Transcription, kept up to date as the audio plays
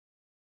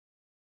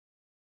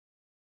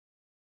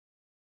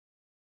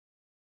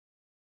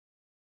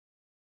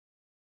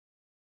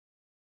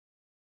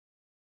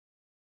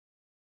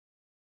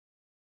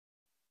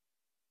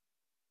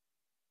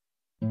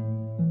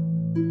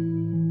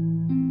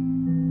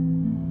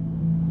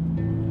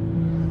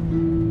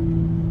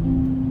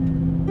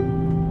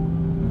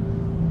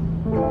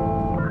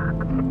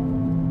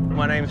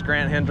name's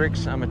Grant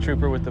Hendricks. I'm a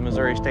trooper with the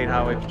Missouri State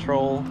Highway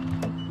Patrol.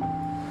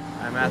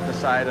 I'm at the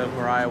site of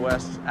Mariah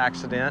West's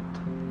accident.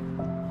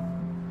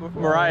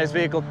 Mariah's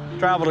vehicle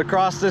traveled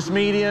across this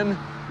median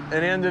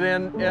and ended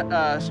in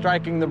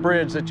striking the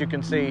bridge that you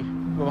can see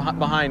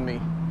behind me.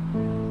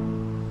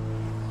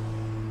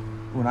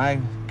 When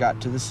I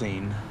got to the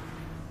scene,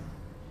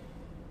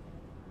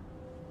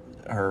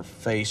 her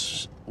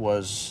face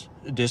was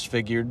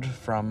disfigured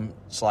from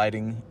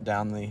sliding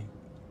down the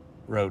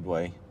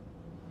roadway.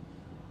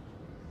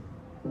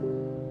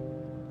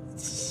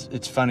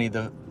 It's funny,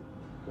 the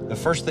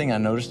first thing I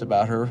noticed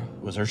about her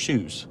was her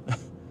shoes.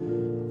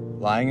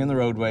 Lying in the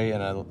roadway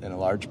in a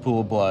large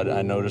pool of blood,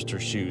 I noticed her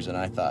shoes, and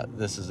I thought,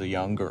 this is a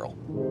young girl.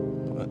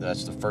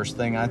 That's the first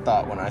thing I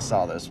thought when I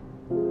saw this.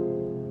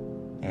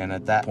 And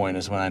at that point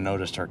is when I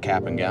noticed her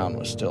cap and gown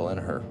was still in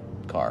her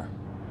car.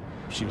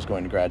 She was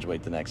going to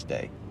graduate the next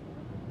day.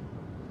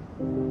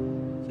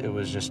 It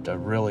was just a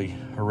really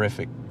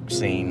horrific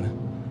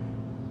scene,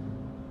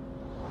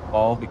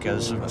 all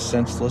because of a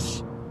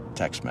senseless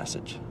text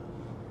message.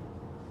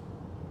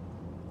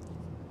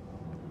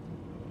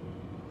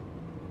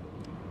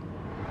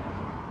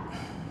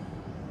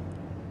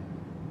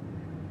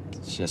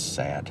 It's just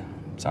sad.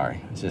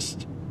 Sorry, it's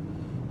just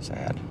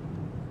sad.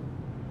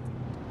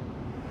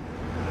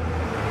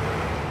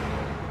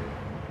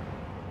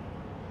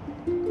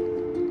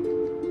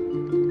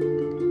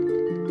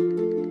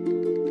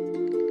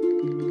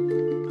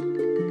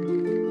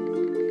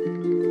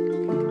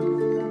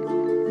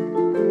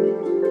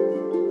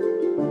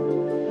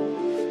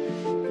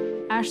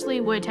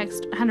 Ashley would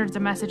text hundreds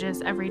of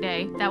messages every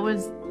day. That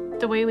was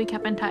the way we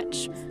kept in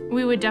touch.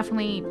 We would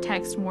definitely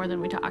text more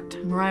than we talked.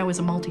 Mariah was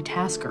a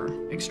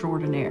multitasker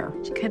extraordinaire.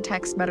 She could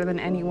text better than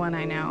anyone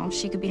I know.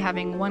 She could be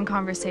having one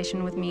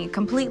conversation with me,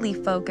 completely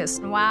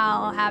focused,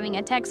 while having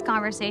a text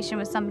conversation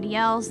with somebody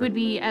else. We'd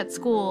be at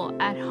school,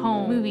 at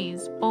home,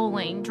 movies,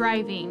 bowling,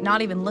 driving.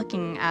 not even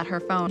looking at her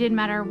phone. It didn't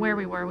matter where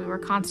we were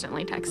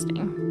constantly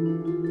texting.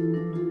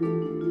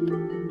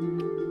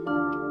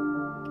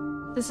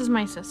 This is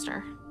my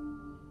sister.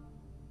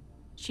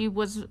 She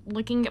was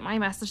looking at my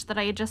message that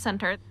I had just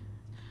sent her.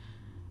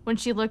 When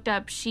she looked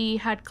up, she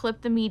had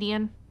clipped the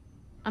median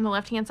on the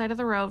left-hand side of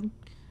the road.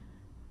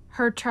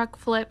 Her truck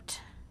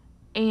flipped,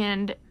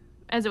 and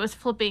as it was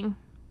flipping,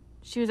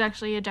 she was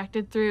actually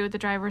ejected through the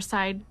driver's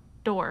side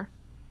door,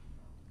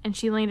 and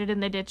she landed in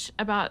the ditch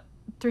about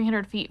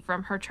 300 feet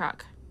from her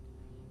truck.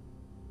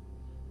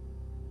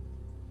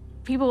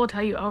 People will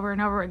tell you over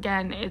and over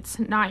again, it's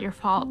not your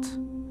fault.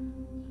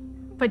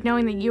 But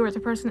knowing that you were the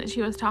person that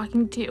she was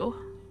talking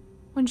to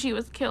when she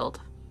was killed.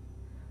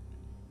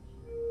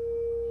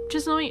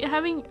 Just knowing,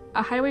 having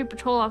a highway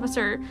patrol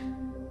officer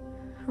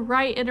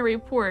write in a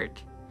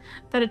report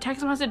that a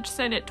text message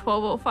sent at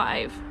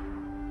 12:05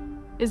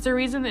 is the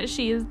reason that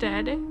she is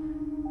dead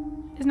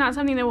is not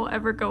something that will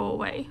ever go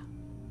away.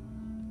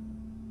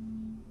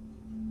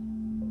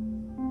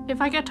 If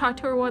I could talk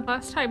to her one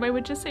last time, I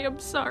would just say, I'm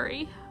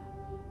sorry.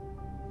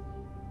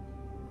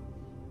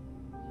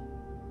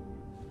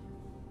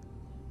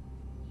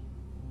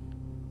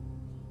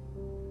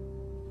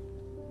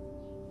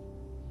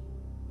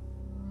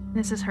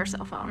 This is her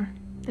cell phone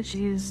that she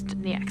used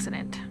in the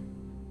accident.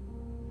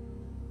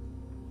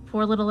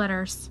 4 little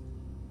letters.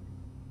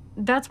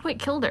 That's what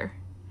killed her.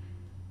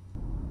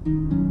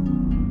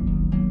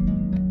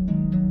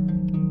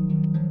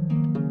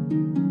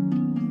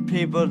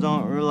 People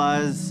don't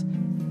realize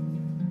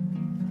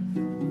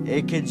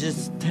it could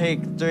just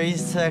take 3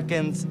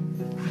 seconds.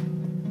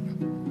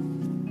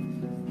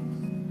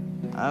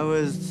 I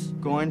was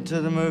going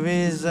to the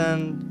movies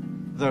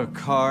and the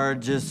car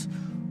just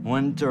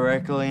went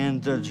directly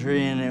into a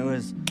tree, and it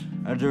was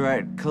a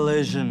direct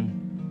collision.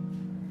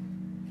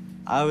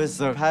 I was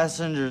the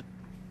passenger.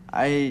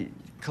 I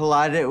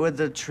collided with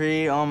the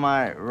tree on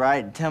my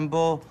right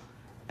temple,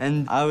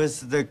 and I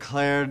was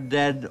declared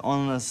dead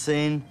on the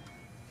scene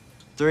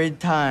 3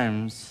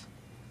 times.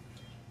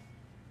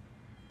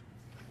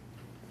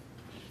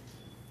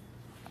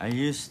 I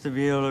used to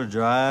be able to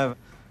drive.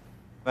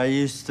 I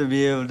used to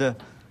be able to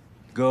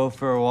go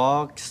for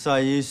walks. I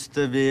used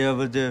to be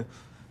able to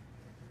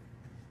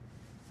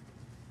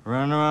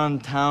run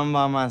around town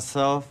by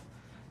myself.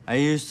 I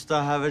used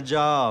to have a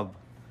job.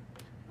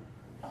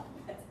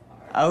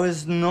 I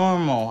was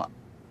normal.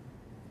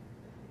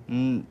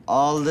 And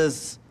all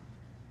this,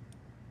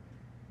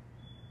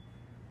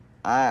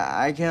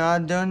 I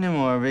cannot do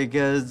anymore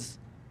because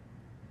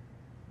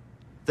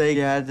they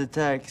had the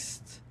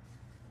text.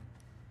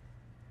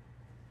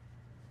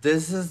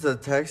 This is the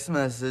text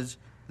message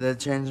that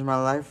changed my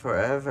life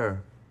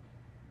forever.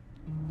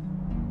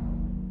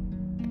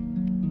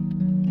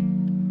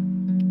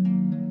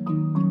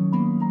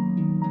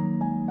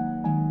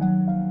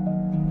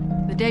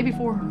 The day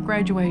before her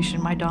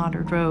graduation, my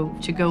daughter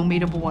drove to go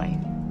meet a boy,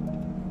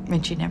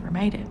 and she never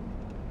made it.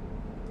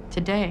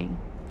 Today,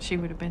 she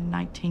would have been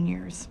 19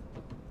 years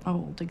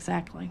old,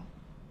 exactly.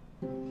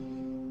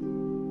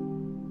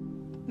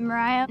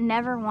 Mariah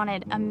never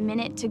wanted a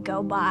minute to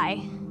go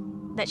by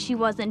that she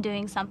wasn't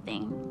doing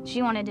something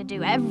She wanted to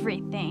do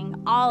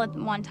everything all at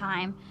one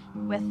time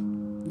with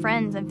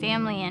friends and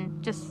family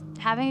and just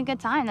having a good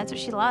time. That's what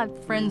she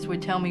loved. Friends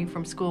would tell me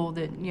from school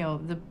that, you know,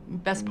 the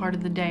best part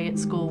of the day at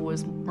school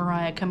was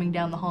Mariah coming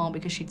down the hall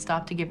because she'd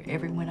stop to give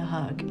everyone a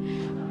hug.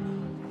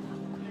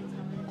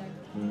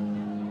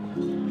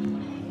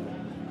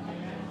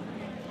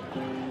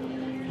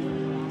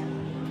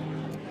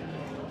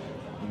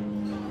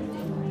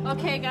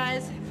 Okay,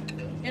 guys,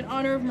 in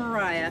honor of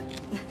Mariah.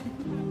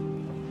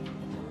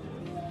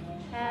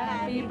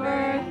 Happy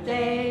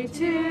birthday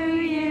to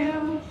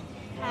you.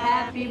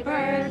 Happy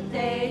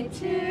birthday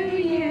to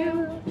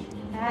you.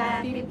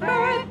 Happy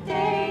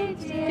birthday,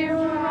 dear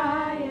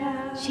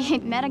Mariah. She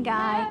had met a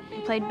guy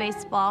who played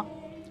baseball,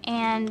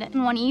 and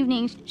one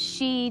evening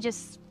she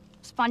just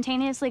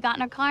spontaneously got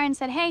in her car and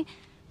said, "Hey,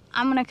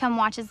 I'm gonna come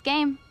watch his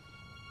game."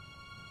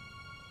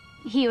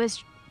 He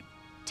was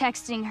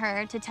texting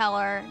her to tell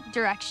her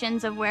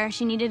directions of where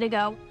she needed to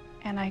go.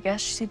 And I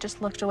guess she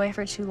just looked away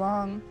for too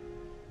long.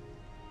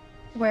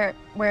 Where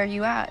are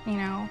you at, you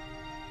know?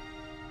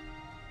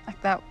 Like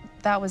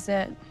that was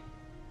it.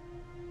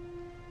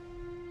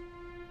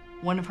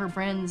 One of her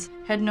friends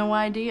had no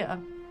idea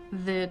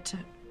that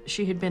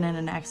she had been in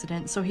an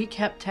accident, so he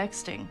kept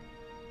texting.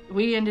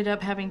 We ended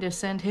up having to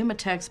send him a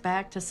text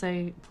back to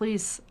say,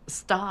 please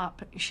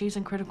stop. She's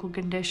in critical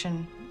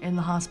condition in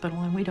the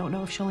hospital, and we don't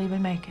know if she'll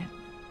even make it.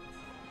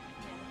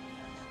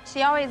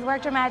 She always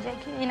worked her magic,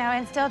 you know,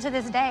 and still to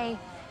this day,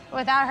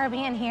 without her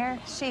being here,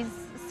 she's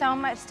so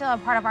much still a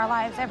part of our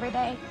lives every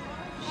day.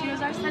 She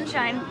was our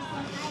sunshine.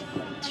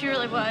 She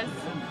really was.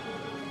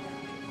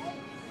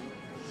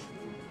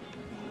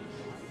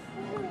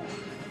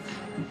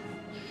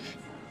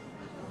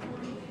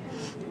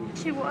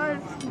 She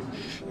was.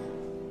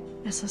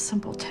 It's a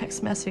simple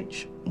text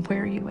message.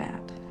 Where are you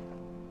at?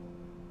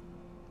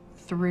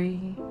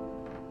 3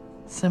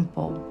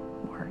 simple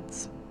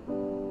words.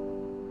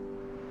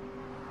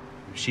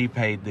 She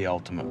paid the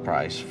ultimate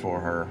price for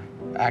her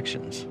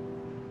actions.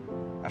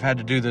 I've had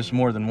to do this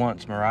more than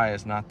once. Mariah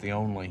is not the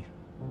only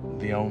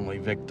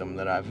victim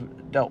that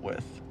I've dealt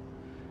with.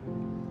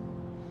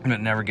 And it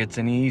never gets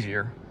any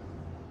easier.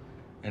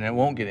 And it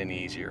won't get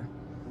any easier.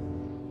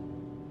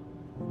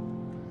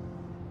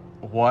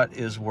 What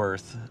is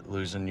worth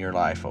losing your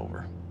life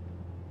over?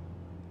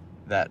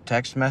 That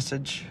text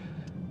message